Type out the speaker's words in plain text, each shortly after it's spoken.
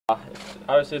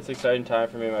Obviously, it's an exciting time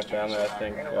for me and my family. I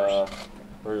think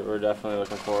we're definitely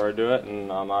looking forward to it,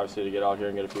 and obviously to get out here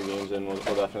and get a few games in will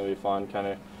definitely be fun. Kind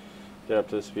of get up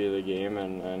to the speed of the game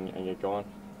and get going.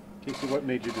 Casey, what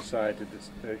made you decide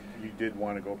that you did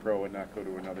want to go pro and not go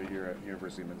to another year at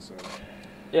University of Minnesota?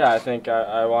 Yeah, I think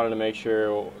I wanted to make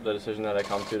sure the decision that I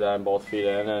come to that I'm both feet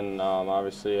in, and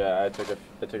obviously I took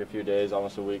a few days,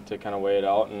 almost a week, to kind of weigh it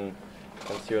out and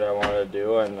see what I wanted to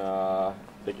do, and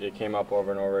it came up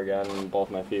over and over again, and both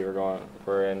my feet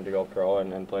were in to go pro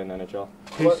and play in the NHL.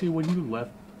 Casey, when you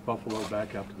left Buffalo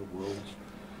back after the Worlds,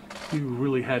 you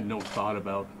really had no thought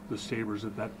about the Sabres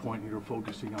at that point. You were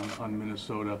focusing on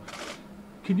Minnesota.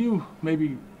 Can you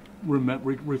maybe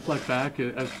reflect back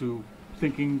as to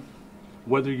thinking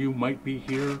whether you might be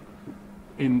here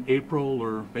in April,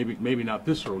 or maybe not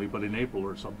this early, but in April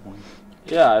or at some point?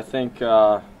 Yeah, I think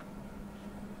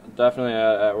definitely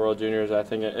at World Juniors, I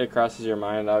think it crosses your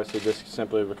mind. Obviously, just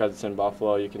simply because it's in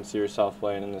Buffalo, you can see yourself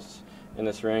playing in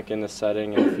this rink, in this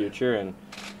setting, in the future. And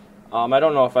I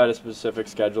don't know if I had a specific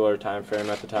schedule or time frame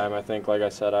at the time. I think, like I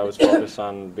said, I was focused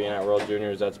on being at World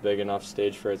Juniors. That's a big enough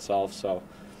stage for itself. So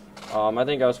I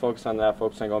think I was focused on that,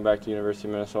 focused on going back to University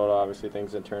of Minnesota. Obviously,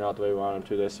 things didn't turn out the way we wanted them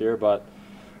to this year, but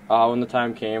when the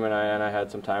time came and I had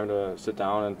some time to sit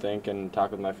down and think and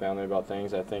talk with my family about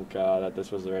things, I think that this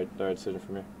was the right decision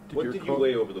for me. What did you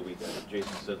weigh over the weekend?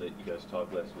 Jason said that you guys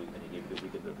talked last week and he gave you the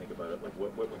weekend to think about it. Like,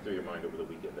 what went through your mind over the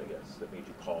weekend, I guess, that made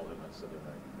you call him on Sunday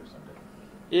night or something?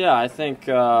 Yeah, I think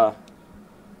I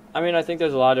think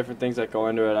there's a lot of different things that go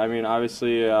into it. I mean,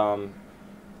 obviously,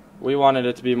 we wanted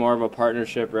it to be more of a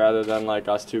partnership rather than like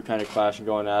us two kind of clashing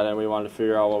going at it. And we wanted to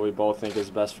figure out what we both think is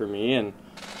best for me, and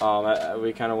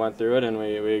we kind of went through it and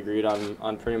we agreed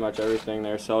on pretty much everything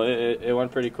there. So it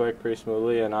went pretty quick, pretty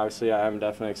smoothly, and obviously I'm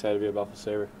definitely excited to be a Buffalo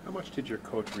Sabre. How much did your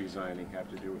coach resigning have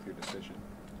to do with your decision?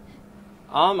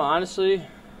 Honestly,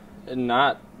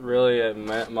 not really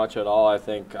much at all. I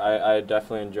think I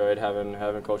definitely enjoyed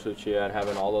having Coach Lucia and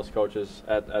having all those coaches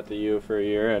at the U for a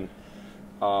year, and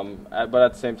but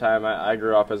at the same time, I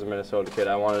grew up as a Minnesota kid.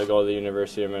 I wanted to go to the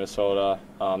University of Minnesota.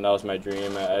 That was my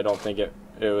dream. I don't think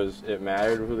it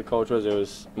mattered who the coach was. It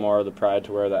was more of the pride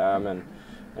to wear the M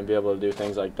and be able to do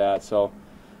things like that. So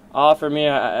for me,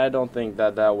 I don't think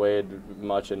that weighed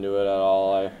much into it at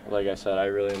all. Like I said, I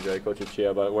really enjoyed Coach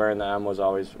Lucia, but wearing the M was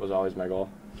always my goal.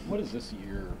 What is this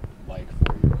year like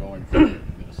for you, going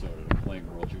from Minnesota to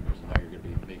playing World Juniors, and now you're going to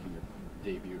be making your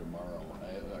debut tomorrow,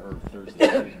 or Thursday,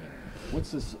 excuse me.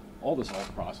 What's this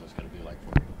process going to be like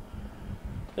for you?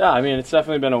 Yeah, I mean, it's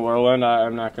definitely been a whirlwind.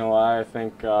 I'm not going to lie. I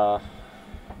think kind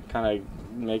of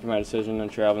making my decision and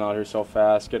traveling out here so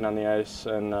fast, getting on the ice,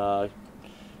 and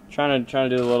trying to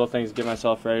do the little things to get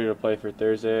myself ready to play for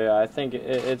Thursday. I think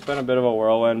it's been a bit of a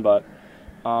whirlwind, but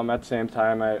at the same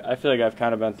time, I feel like I've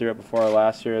kind of been through it before.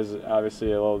 Last year is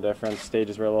obviously a little different.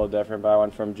 Stages were a little different, but I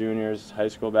went from juniors, high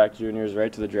school back to juniors,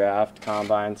 right to the draft,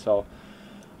 combine. So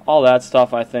all that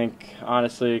stuff, I think,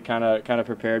 honestly, kind of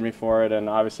prepared me for it. And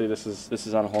obviously, this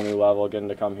is on a whole new level, getting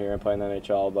to come here and play in the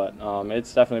NHL. But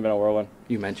it's definitely been a whirlwind.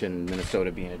 You mentioned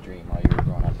Minnesota being a dream while you were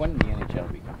growing up. When did the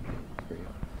NHL become a dream for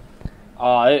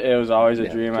you? It was always a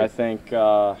dream. I think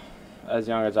as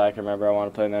young as I can remember, I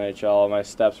want to play in the NHL. My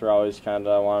steps were always kind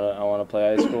of I want to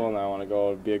play high school, and I want to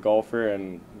go be a golfer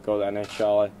and go to the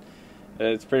NHL.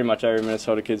 It's pretty much every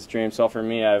Minnesota kid's dream. So for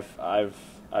me, I've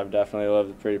definitely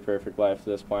lived a pretty perfect life at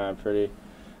this point.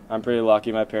 I'm pretty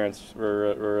lucky. My parents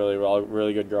were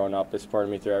really good growing up. They supported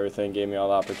me through everything, gave me all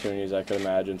the opportunities I could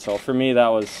imagine. So for me, that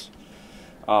was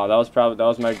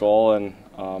my goal,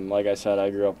 and like I said, I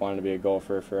grew up wanting to be a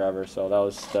Gopher forever, so that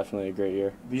was definitely a great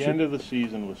year. The end of the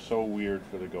season was so weird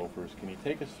for the Gophers. Can you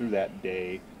take us through that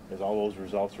day as all those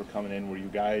results were coming in? Were you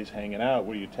guys hanging out?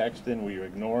 Were you texting? Were you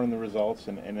ignoring the results?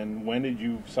 And then when did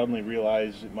you suddenly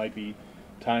realize it might be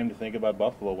time to think about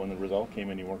Buffalo when the result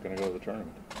came in you weren't going to go to the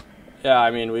tournament? Yeah,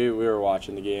 I mean, we were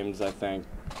watching the games, I think.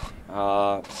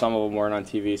 Some of them weren't on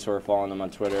TV, so we're following them on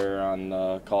Twitter, on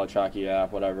the College Hockey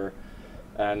app, whatever.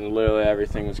 And literally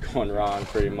everything was going wrong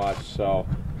pretty much. So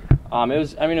it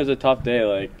was a tough day.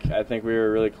 Like, I think we were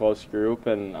a really close group,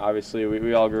 and obviously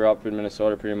we all grew up in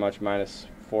Minnesota pretty much minus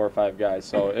 4 or 5 guys.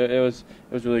 So it was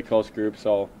a really close group.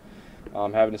 So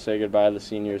having to say goodbye to the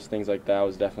seniors, things like that,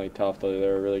 was definitely tough. They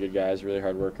were really good guys, really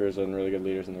hard workers, and really good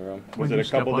leaders in the room. Was it a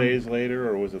couple days later,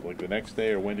 or was it like the next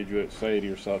day, or when did you say to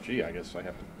yourself, gee, I guess I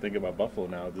have to think about Buffalo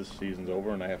now. This season's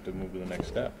over, and I have to move to the next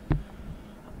step?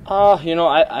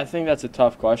 I think that's a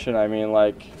tough question. I mean,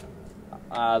 like,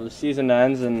 the season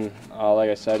ends, and like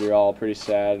I said, you're all pretty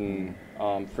sad. And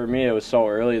for me, it was so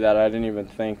early that I didn't even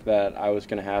think that I was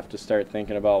going to have to start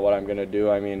thinking about what I'm going to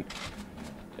do. I mean,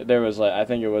 there was I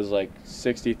think it was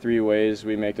 63 ways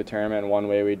we make the tournament and one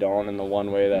way we don't, and the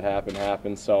one way that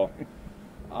happened. So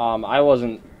I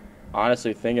wasn't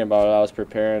honestly thinking about it. I was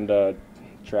preparing to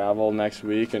travel next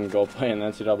week and go play in the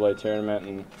NCAA tournament,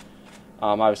 and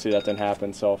obviously that didn't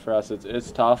happen. So for us,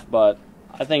 it's tough, but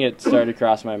I think it started to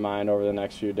cross my mind over the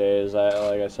next few days.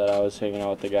 Like I said, I was hanging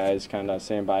out with the guys, kind of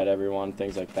saying bye to everyone,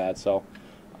 things like that. So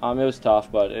it was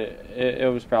tough, but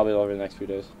it was probably over the next few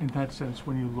days. In that sense,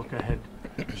 when you look ahead,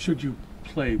 should you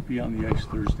be on the ice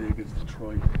Thursday against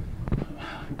Detroit,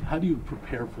 how do you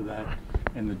prepare for that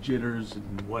and the jitters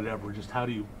and whatever? Just how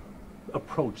do you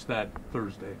approach that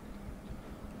Thursday?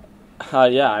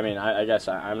 Yeah, I mean, I guess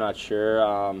I'm not sure.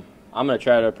 I'm going to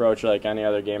try to approach it like any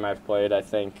other game I've played. I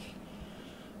think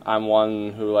I'm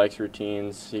one who likes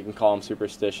routines. You can call them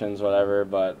superstitions, whatever,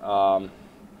 but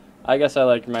I guess I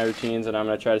like my routines, and I'm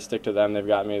going to try to stick to them. They've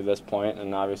got me to this point,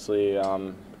 and obviously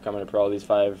coming to pro, these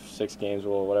 5-6 games,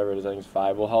 whatever it is, I think it's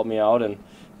 5, will help me out and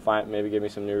maybe give me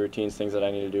some new routines, things that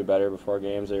I need to do better before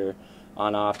games or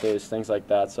on off days, things like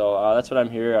that. So that's what I'm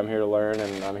here. I'm here to learn,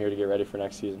 and I'm here to get ready for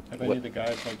next season. Have any of the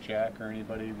guys like Jack or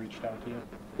anybody reached out to you?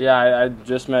 Yeah, I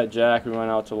just met Jack. We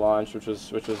went out to lunch, which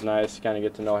was nice. Kind of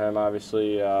get to know him.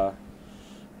 Obviously,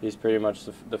 he's pretty much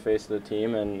the face of the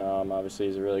team, and obviously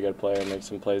he's a really good player and makes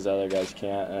some plays that other guys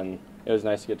can't. And it was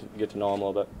nice to get to know him a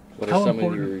little bit. What are some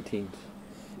of your routines?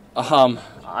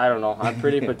 I don't know. I'm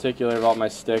pretty particular about my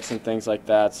sticks and things like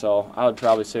that, so I would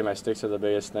probably say my sticks are the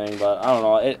biggest thing. But I don't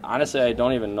know. Honestly, I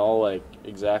don't even know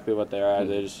exactly what they are. I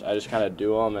just kind of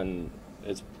do them, and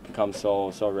it's become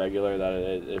so regular that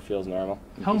it feels normal.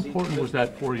 How important was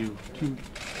that for you to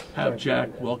have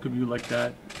Jack welcome you like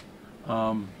that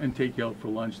and take you out for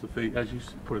lunch? As you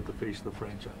put it, the face of the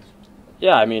franchise.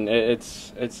 Yeah, I mean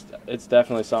it's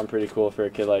definitely something pretty cool for a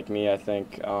kid like me. I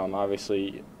think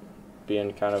obviously,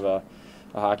 being kind of a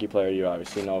hockey player, you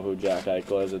obviously know who Jack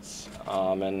Eichel is. It's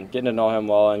and getting to know him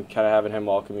well and kind of having him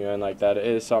welcome you in like that, it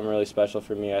is something really special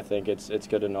for me. I think it's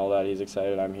good to know that he's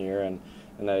excited I'm here and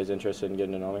that he's interested in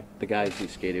getting to know me. The guys who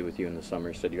skated with you in the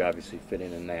summer said you obviously fit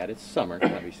in that. It's summer,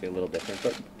 obviously a little different,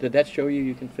 but did that show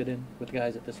you can fit in with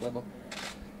guys at this level?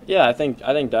 Yeah, I think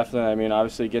definitely. I mean,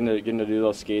 obviously getting to do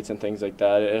those skates and things like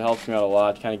that, it helps me out a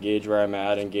lot to kind of gauge where I'm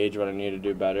at and gauge what I need to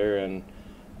do better. And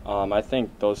I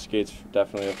think those skates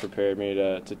definitely have prepared me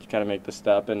to kind of make the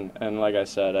step. And like I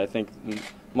said, I think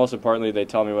most importantly, they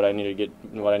tell me what I need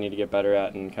to get better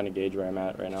at and kind of gauge where I'm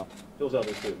at right now. Bill's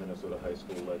obviously a Minnesota high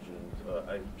school legend.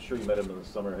 I'm sure you met him in the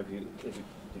summer.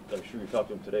 I'm sure you talked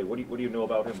to him today. What do you know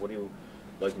about him? What do you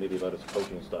like maybe about his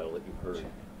coaching style that you've heard?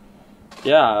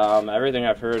 Yeah, everything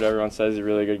I've heard, everyone says he's a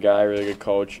really good guy, really good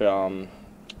coach.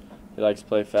 He likes to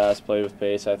play fast, play with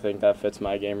pace. I think that fits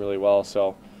my game really well.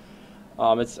 So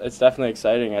it's definitely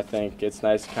exciting. I think it's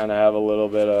nice to kind of have a little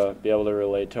bit of, be able to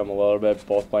relate to him a little bit,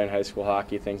 both playing high school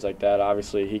hockey, things like that.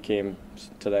 Obviously, he came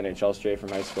to the NHL straight from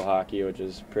high school hockey, which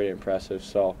is pretty impressive.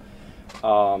 So,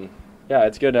 yeah,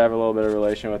 it's good to have a little bit of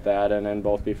relation with that, and then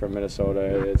both be from Minnesota.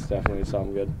 It's definitely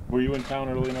something good. Were you in town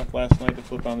early enough last night to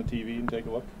flip on the TV and take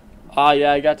a look?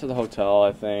 Yeah, I got to the hotel,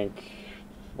 I think,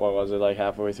 what was it, like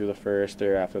halfway through the first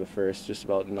or after the first, just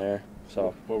about in there.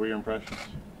 So. What were your impressions?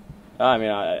 I mean,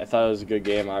 I thought it was a good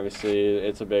game. Obviously,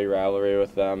 it's a big rivalry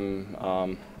with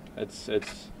them. It's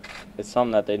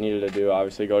something that they needed to do.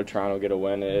 Obviously, go to Toronto, get a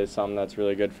win. It is something that's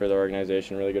really good for the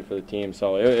organization, really good for the team.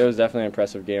 So it was definitely an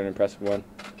impressive game, an impressive win.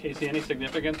 Casey, any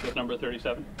significance with number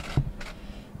 37?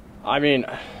 I mean,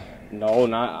 no,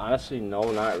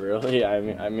 not really. I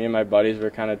mean, me and my buddies were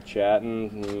kind of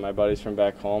chatting. My buddies from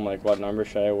back home, like, what number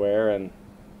should I wear? And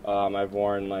I've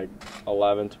worn like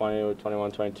 11, 20,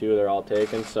 21, 22. They're all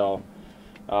taken, so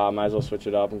might as well switch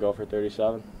it up and go for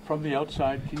 37. From the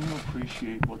outside, can you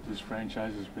appreciate what this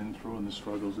franchise has been through and the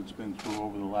struggles it's been through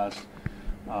over the last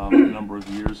number of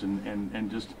years,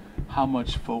 and just how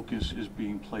much focus is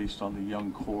being placed on the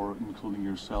young core, including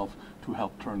yourself, to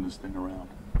help turn this thing around?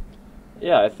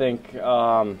 Yeah, I think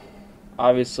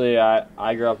obviously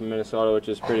I grew up in Minnesota, which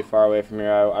is pretty far away from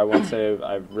here. I wouldn't say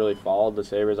I've really followed the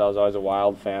Sabres. I was always a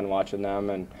Wild fan watching them,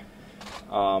 and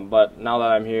but now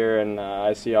that I'm here and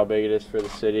I see how big it is for the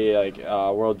city, like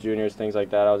World Juniors, things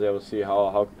like that, I was able to see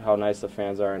how nice the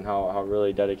fans are and how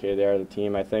really dedicated they are to the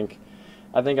team. I think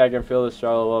I can feel the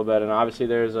struggle a little bit, and obviously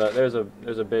there's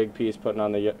a big piece putting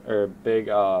on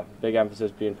big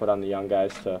emphasis being put on the young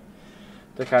guys to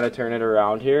kind of turn it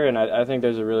around here, and I think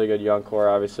there's a really good young core.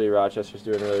 Obviously, Rochester's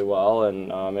doing really well,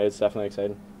 and it's definitely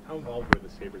exciting. How involved were the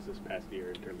Sabres this past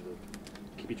year in terms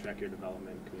of keeping track of your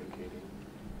development, communicating?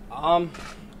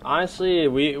 Honestly,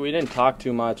 we didn't talk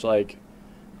too much. Like,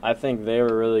 I think they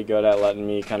were really good at letting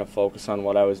me kind of focus on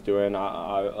what I was doing.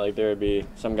 Like there would be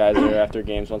some guys there after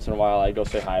games once in a while. I'd go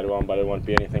say hi to them, but it wouldn't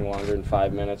be anything longer than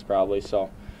 5 minutes probably. So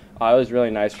it was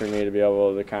really nice for me to be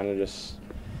able to kind of just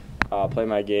play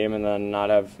my game and then not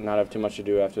have too much to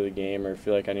do after the game or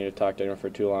feel like I need to talk to anyone for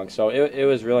too long. So it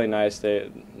was really nice.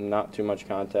 Not too much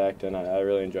contact, and I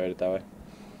really enjoyed it that way.